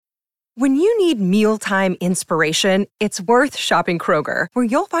When you need mealtime inspiration, it's worth shopping Kroger, where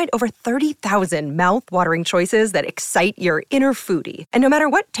you'll find over 30,000 mouth-watering choices that excite your inner foodie. And no matter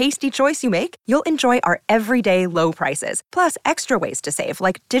what tasty choice you make, you'll enjoy our everyday low prices, plus extra ways to save,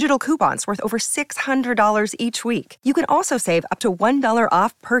 like digital coupons worth over $600 each week. You can also save up to $1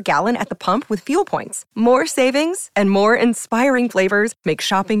 off per gallon at the pump with fuel points. More savings and more inspiring flavors make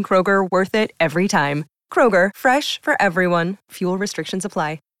shopping Kroger worth it every time. Kroger, fresh for everyone. Fuel restrictions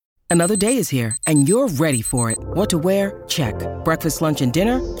apply. Another day is here, and you're ready for it. What to wear? Check. Breakfast, lunch, and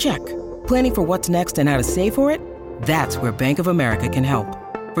dinner? Check. Planning for what's next and how to save for it? That's where Bank of America can help.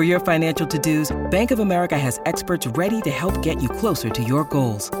 For your financial to-dos, Bank of America has experts ready to help get you closer to your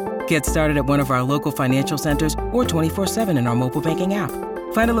goals. Get started at one of our local financial centers or 24/7 in our mobile banking app.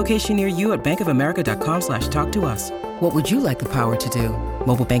 Find a location near you at bankofamerica.com/talktous. What would you like the power to do?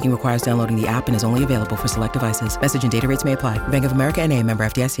 Mobile banking requires downloading the app and is only available for select devices. Message and data rates may apply. Bank of America N.A., member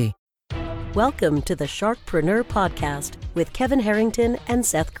FDIC. Welcome to the Sharkpreneur Podcast with Kevin Harrington and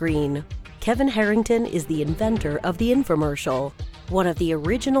Seth Green. Kevin Harrington is the inventor of the infomercial, one of the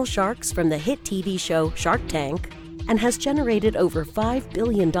original sharks from the hit TV show Shark Tank, and has generated over $5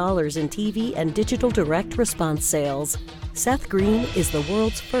 billion in TV and digital direct response sales. Seth Green is the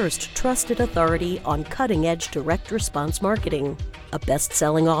world's first trusted authority on cutting-edge direct response marketing, a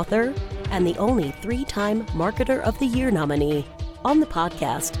best-selling author, and the only 3-time Marketer of the Year nominee. On the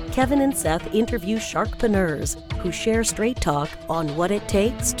podcast, Kevin and Seth interview sharkpreneurs who share straight talk on what it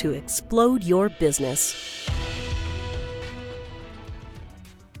takes to explode your business.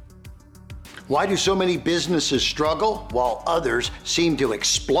 Why do so many businesses struggle while others seem to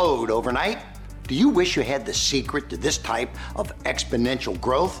explode overnight? Do you wish you had the secret to this type of exponential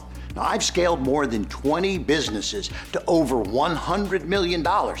growth? Now, I've scaled more than 20 businesses to over $100 million,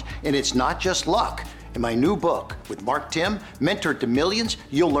 and it's not just luck. In my new book with Mark Timm, Mentor to Millions,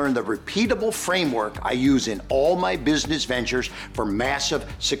 you'll learn the repeatable framework I use in all my business ventures for massive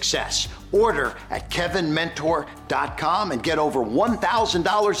success. Order at kevinmentor.com and get over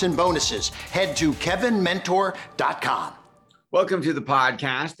 $1,000 in bonuses. Head to kevinmentor.com. Welcome to the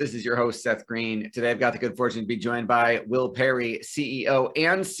podcast. This is your host, Seth Green. Today, I've got the good fortune to be joined by Will Perry, CEO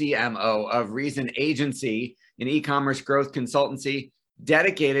and CMO of Reason Agency, an e-commerce growth consultancy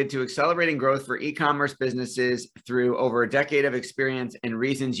dedicated to accelerating growth for e-commerce businesses through over a decade of experience in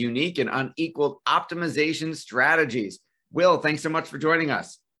Reason's unique and unequaled optimization strategies. Will, thanks so much for joining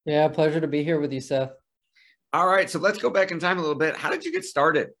us. Yeah, pleasure to be here with you, Seth. All right, so let's go back in time a little bit. How did you get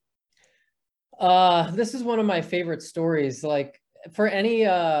started? This is one of my favorite stories. Like for any,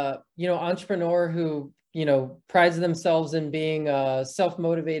 entrepreneur who, prides themselves in being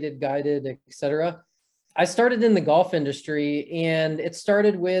self-motivated, guided, etc. I started in the golf industry, and it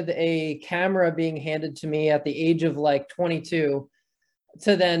started with a camera being handed to me at the age of like 22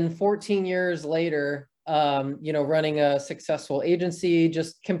 to then 14 years later, running a successful agency,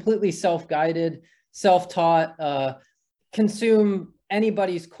 just completely self-guided, self-taught, consume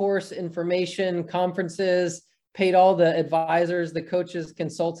anybody's course information, conferences, paid all the advisors, the coaches,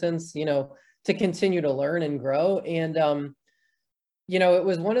 consultants, to continue to learn and grow. And, it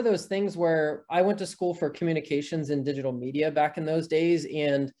was one of those things where I went to school for communications and digital media back in those days,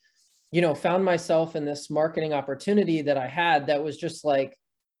 and, found myself in this marketing opportunity that I had that was just like,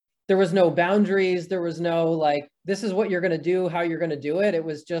 there was no boundaries. There was no like, this is what you're going to do, how you're going to do it. It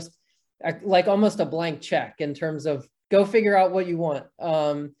was just like almost a blank check in terms of go figure out what you want.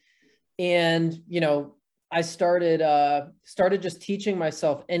 I started just teaching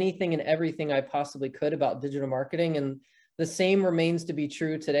myself anything and everything I possibly could about digital marketing. And the same remains to be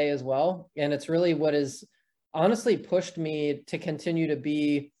true today as well. And it's really what has honestly pushed me to continue to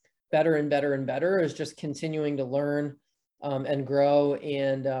be better and better and better, is just continuing to learn and grow.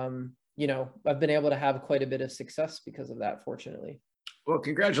 And, I've been able to have quite a bit of success because of that, fortunately. Well,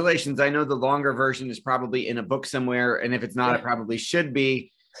 congratulations. I know the longer version is probably in a book somewhere, and if it's not, It probably should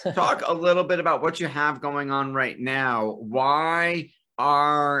be. Talk a little bit about what you have going on right now. Why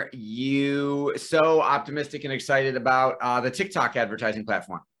are you so optimistic and excited about the TikTok advertising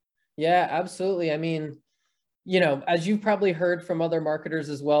platform? Yeah, absolutely. I mean, as you've probably heard from other marketers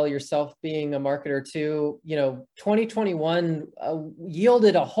as well, yourself being a marketer too, 2021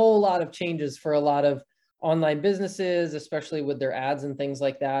 yielded a whole lot of changes for a lot of online businesses, especially with their ads and things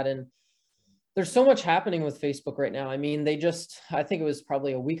like that. And there's so much happening with Facebook right now. I mean, I think it was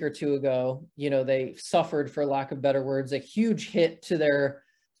probably a week or two ago, they suffered, for lack of better words, a huge hit to their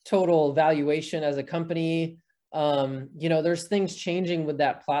total valuation as a company. There's things changing with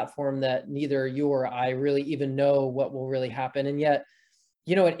that platform that neither you or I really even know what will really happen. And yet,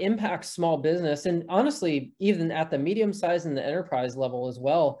 it impacts small business, and honestly, even at the medium size and the enterprise level as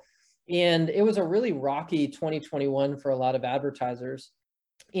well. And it was a really rocky 2021 for a lot of advertisers.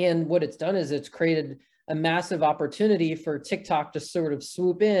 And what it's done is it's created a massive opportunity for TikTok to sort of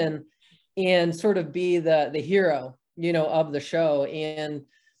swoop in and sort of be the hero, of the show. And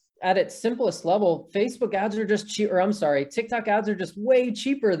at its simplest level, Facebook ads are just cheap, or I'm sorry, TikTok ads are just way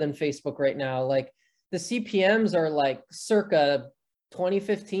cheaper than Facebook right now. Like the CPMs are like circa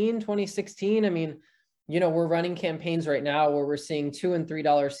 2015, 2016. I mean, we're running campaigns right now where we're seeing $2 and $3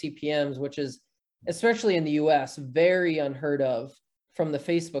 CPMs, which is, especially in the US, very unheard of from the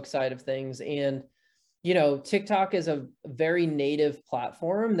Facebook side of things. And, TikTok is a very native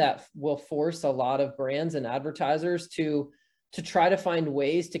platform that will force a lot of brands and advertisers to try to find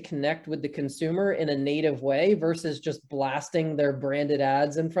ways to connect with the consumer in a native way versus just blasting their branded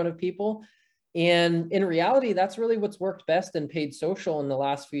ads in front of people. And in reality, that's really what's worked best in paid social in the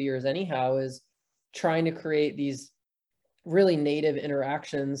last few years anyhow, is trying to create these really native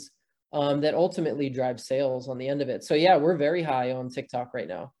interactions that ultimately drive sales on the end of it. So yeah, we're very high on TikTok right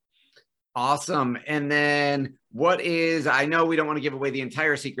now. Awesome. And then I know we don't want to give away the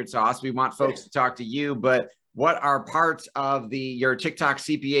entire secret sauce. We want folks to talk to you, but what are parts of your TikTok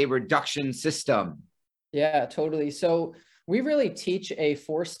CPA reduction system? Yeah, totally. So we really teach a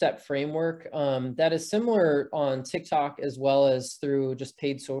 4-step framework that is similar on TikTok as well as through just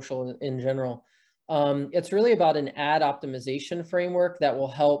paid social in general. It's really about an ad optimization framework that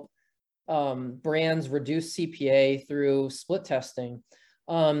will help brands reduce CPA through split testing.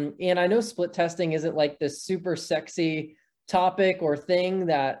 And I know split testing isn't like this super sexy topic or thing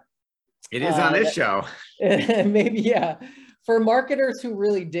that it is on this show. Maybe, yeah. For marketers who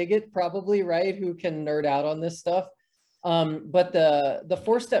really dig it, probably, right? Who can nerd out on this stuff. But the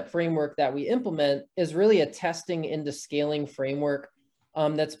 4-step framework that we implement is really a testing into scaling framework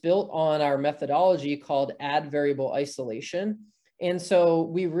that's built on our methodology called ad variable isolation. And so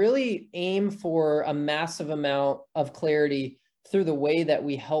we really aim for a massive amount of clarity through the way that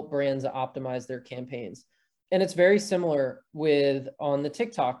we help brands optimize their campaigns. And it's very similar on the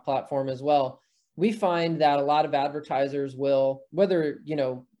TikTok platform as well. We find that a lot of advertisers will, whether,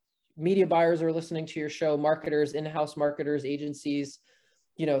 media buyers are listening to your show, marketers, in-house marketers, agencies,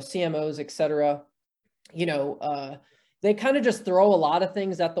 CMOs, et cetera, they kind of just throw a lot of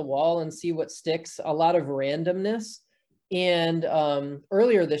things at the wall and see what sticks, a lot of randomness. And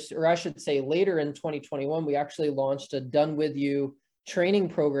later in 2021, we actually launched a Done With You training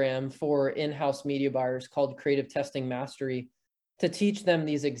program for in-house media buyers called Creative Testing Mastery to teach them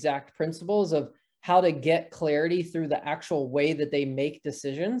these exact principles of how to get clarity through the actual way that they make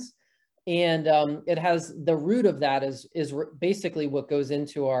decisions. And it has the root of that is basically what goes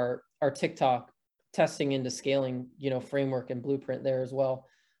into our TikTok testing into scaling, framework and blueprint there as well.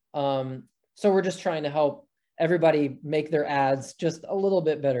 So we're just trying to help everybody make their ads just a little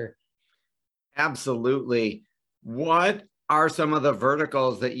bit better. Absolutely. What are some of the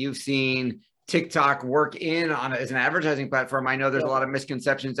verticals that you've seen TikTok work in on as an advertising platform? I know there's a lot of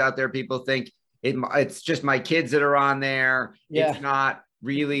misconceptions out there. People think it's just my kids that are on there. Yeah. It's not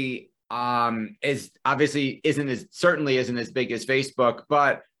really certainly isn't as big as Facebook,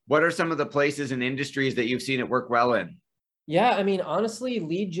 but what are some of the places and industries that you've seen it work well in? Yeah, I mean, honestly,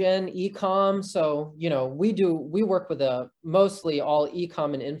 lead gen, e-com. So, we work with mostly all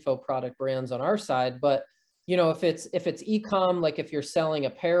e-com and info product brands on our side, but if it's e-com, like if you're selling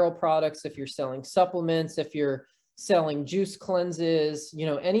apparel products, if you're selling supplements, if you're selling juice cleanses,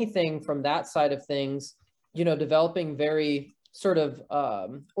 anything from that side of things, developing very sort of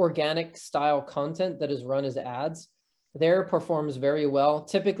organic style content that is run as ads, there performs very well.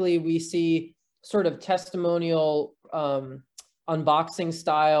 Typically, we see sort of testimonial unboxing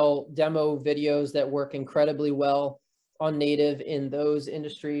style demo videos that work incredibly well on native in those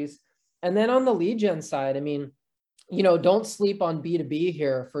industries. And then on the lead gen side, I mean, don't sleep on B2B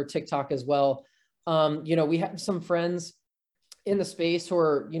here for TikTok as well. We have some friends in the space who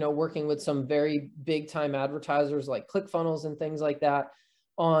are, working with some very big time advertisers like ClickFunnels and things like that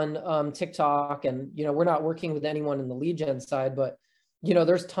on TikTok. And, we're not working with anyone in the lead gen side, but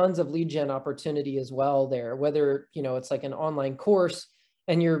there's tons of lead gen opportunity as well there, whether, it's like an online course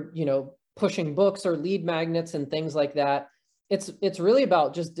and you're, pushing books or lead magnets and things like that. It's really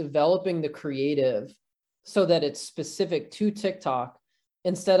about just developing the creative so that it's specific to TikTok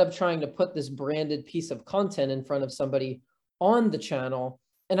instead of trying to put this branded piece of content in front of somebody on the channel.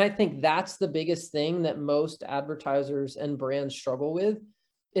 And I think that's the biggest thing that most advertisers and brands struggle with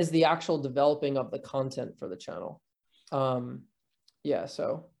is the actual developing of the content for the channel.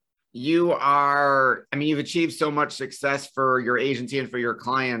 So you've achieved so much success for your agency and for your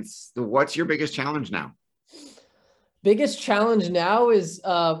clients. What's your biggest challenge now? Biggest challenge now is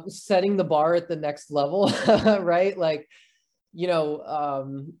setting the bar at the next level, right? Like,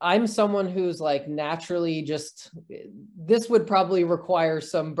 I'm someone who's like naturally just, this would probably require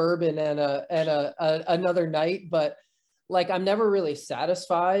some bourbon and another night, but like, I'm never really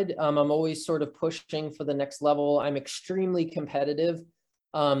satisfied. I'm always sort of pushing for the next level. I'm extremely competitive.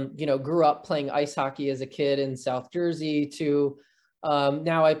 Grew up playing ice hockey as a kid in South Jersey to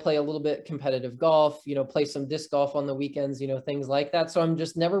now I play a little bit competitive golf, play some disc golf on the weekends, things like that. So I'm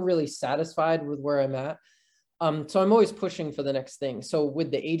just never really satisfied with where I'm at. So I'm always pushing for the next thing. So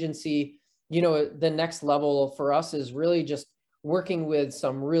with the agency, the next level for us is really just working with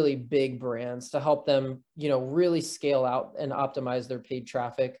some really big brands to help them, really scale out and optimize their paid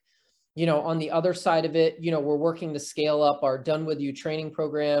traffic. On the other side of it, we're working to scale up our Done With You training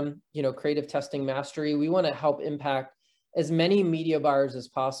program, Creative Testing Mastery. We want to help impact as many media buyers as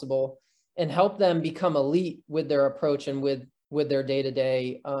possible and help them become elite with their approach and with their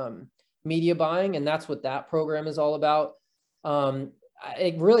day-to-day media buying. And that's what that program is all about.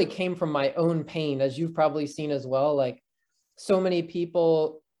 It really came from my own pain, as you've probably seen as well. Like, so many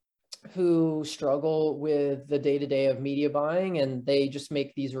people who struggle with the day-to-day of media buying, and they just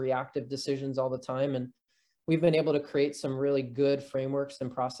make these reactive decisions all the time. And we've been able to create some really good frameworks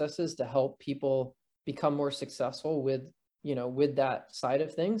and processes to help people become more successful with that side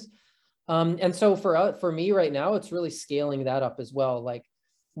of things. And so for me right now, it's really scaling that up as well. Like,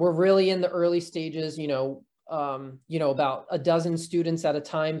 we're really in the early stages, about a dozen students at a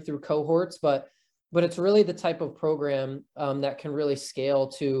time through cohorts, but it's really the type of program that can really scale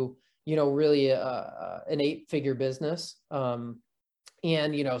to, really an 8-figure business. So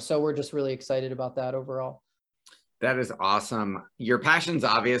we're just really excited about that overall. That is awesome. Your passion's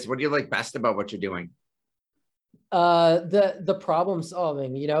obvious. What do you like best about what you're doing? The problem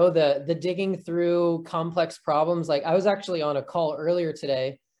solving, the digging through complex problems. Like, I was actually on a call earlier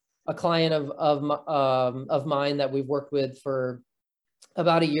today, a client of mine that we've worked with for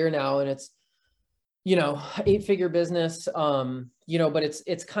about a year now, and it's 8-figure business, but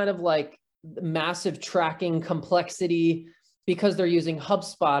it's kind of like massive tracking complexity because they're using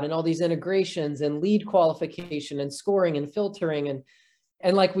HubSpot and all these integrations and lead qualification and scoring and filtering.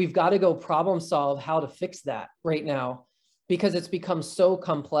 And like, we've got to go problem solve how to fix that right now, because it's become so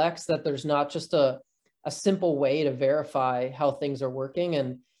complex that there's not just a simple way to verify how things are working.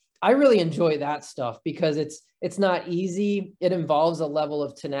 And I really enjoy that stuff because it's not easy. It involves a level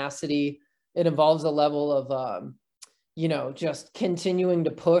of tenacity. It involves a level of, just continuing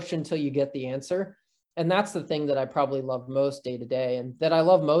to push until you get the answer. And that's the thing that I probably love most day to day, and that I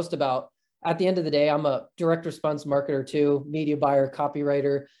love most about, at the end of the day, I'm a direct response marketer too, media buyer,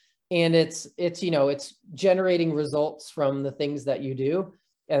 copywriter. And it's generating results from the things that you do.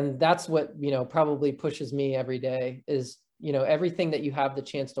 And that's what, probably pushes me every day is, everything that you have the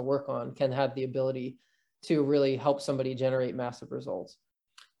chance to work on can have the ability to really help somebody generate massive results.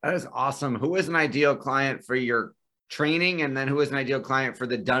 That is awesome. Who is an ideal client for your training? And then who is an ideal client for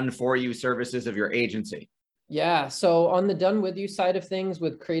the done for you services of your agency? Yeah. So on the Done With You side of things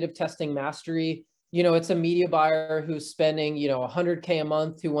with Creative Testing Mastery, it's a media buyer who's spending, $100K a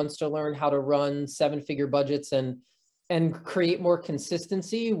month, who wants to learn how to run 7-figure budgets and create more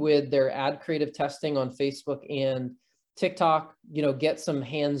consistency with their ad creative testing on Facebook and TikTok, get some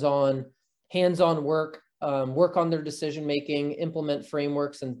hands-on work, work on their decision-making, implement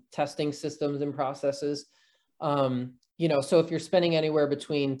frameworks and testing systems and processes. So if you're spending anywhere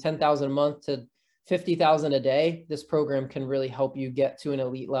between $10,000 a month to $50,000 a day, this program can really help you get to an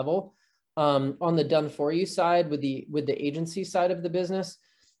elite level. On the done for you side with the agency side of the business,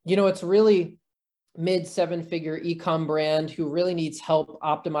 it's really mid 7-figure e-com brand who really needs help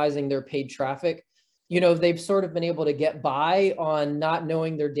optimizing their paid traffic. They've sort of been able to get by on not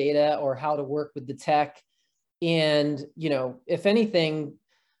knowing their data or how to work with the tech. And, if anything,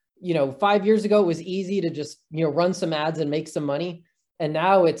 5 years ago, it was easy to just, run some ads and make some money. And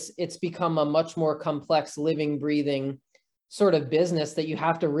now it's become a much more complex, living, breathing sort of business that you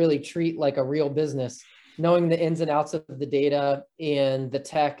have to really treat like a real business, knowing the ins and outs of the data and the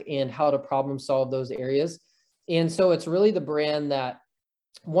tech and how to problem solve those areas. And so it's really the brand that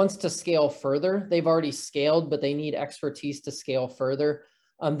wants to scale further. They've already scaled, but they need expertise to scale further.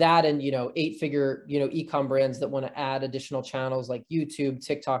 That and, 8-figure, e-com brands that want to add additional channels like YouTube,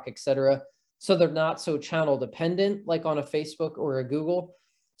 TikTok, et cetera. So they're not so channel dependent, like on a Facebook or a Google.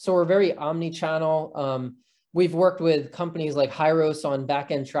 So we're very omni-channel. We've worked with companies like Hyros on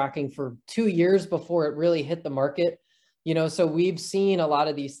back-end tracking for 2 years before it really hit the market. So we've seen a lot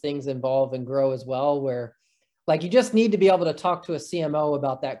of these things evolve and grow as well, where like you just need to be able to talk to a CMO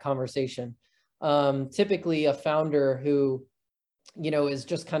about that conversation. Typically a founder who, is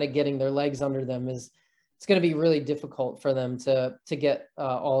just kind of getting their legs under them it's going to be really difficult for them to get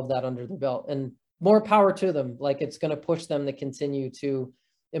all of that under their belt, and more power to them. Like, it's going to push them to continue to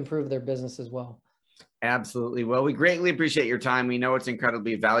improve their business as well. Absolutely. Well, we greatly appreciate your time. We know it's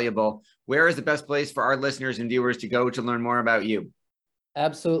incredibly valuable. Where is the best place for our listeners and viewers to go to learn more about you?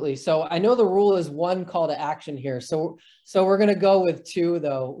 Absolutely. So I know the rule is 1 call to action here. So we're going to go with 2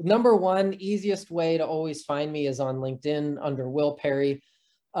 though. Number 1, easiest way to always find me is on LinkedIn under Will Perry.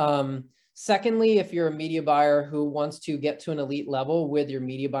 Secondly, if you're a media buyer who wants to get to an elite level with your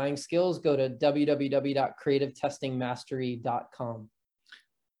media buying skills, go to www.creativetestingmastery.com.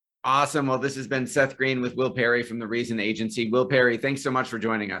 Awesome. Well, this has been Seth Green with Will Perry from the Reason Agency. Will Perry, thanks so much for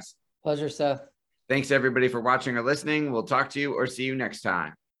joining us. Pleasure, Seth. Thanks everybody for watching or listening. We'll talk to you or see you next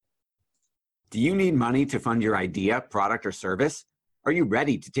time. Do you need money to fund your idea, product, or service? Are you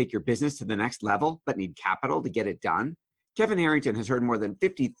ready to take your business to the next level, but need capital to get it done? Kevin Harrington has heard more than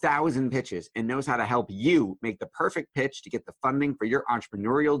 50,000 pitches and knows how to help you make the perfect pitch to get the funding for your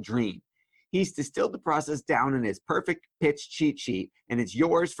entrepreneurial dream. He's distilled the process down in his perfect pitch cheat sheet, and it's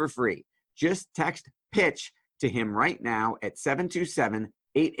yours for free. Just text PITCH to him right now at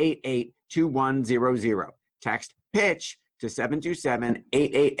 727-888-2100. Text PITCH to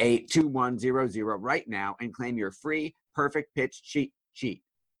 727-888-2100 right now and claim your free perfect pitch cheat sheet.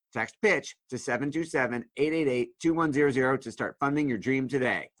 Text PITCH to 727-888-2100 to start funding your dream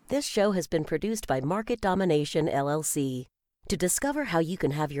today. This show has been produced by Market Domination, LLC. To discover how you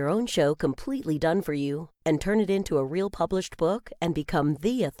can have your own show completely done for you and turn it into a real published book and become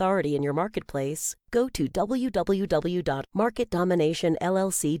the authority in your marketplace, go to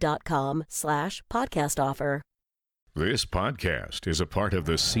www.marketdominationllc.com/podcast offer. This podcast is a part of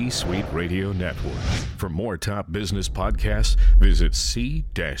the C-Suite Radio Network. For more top business podcasts, visit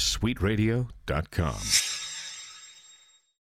c-suiteradio.com.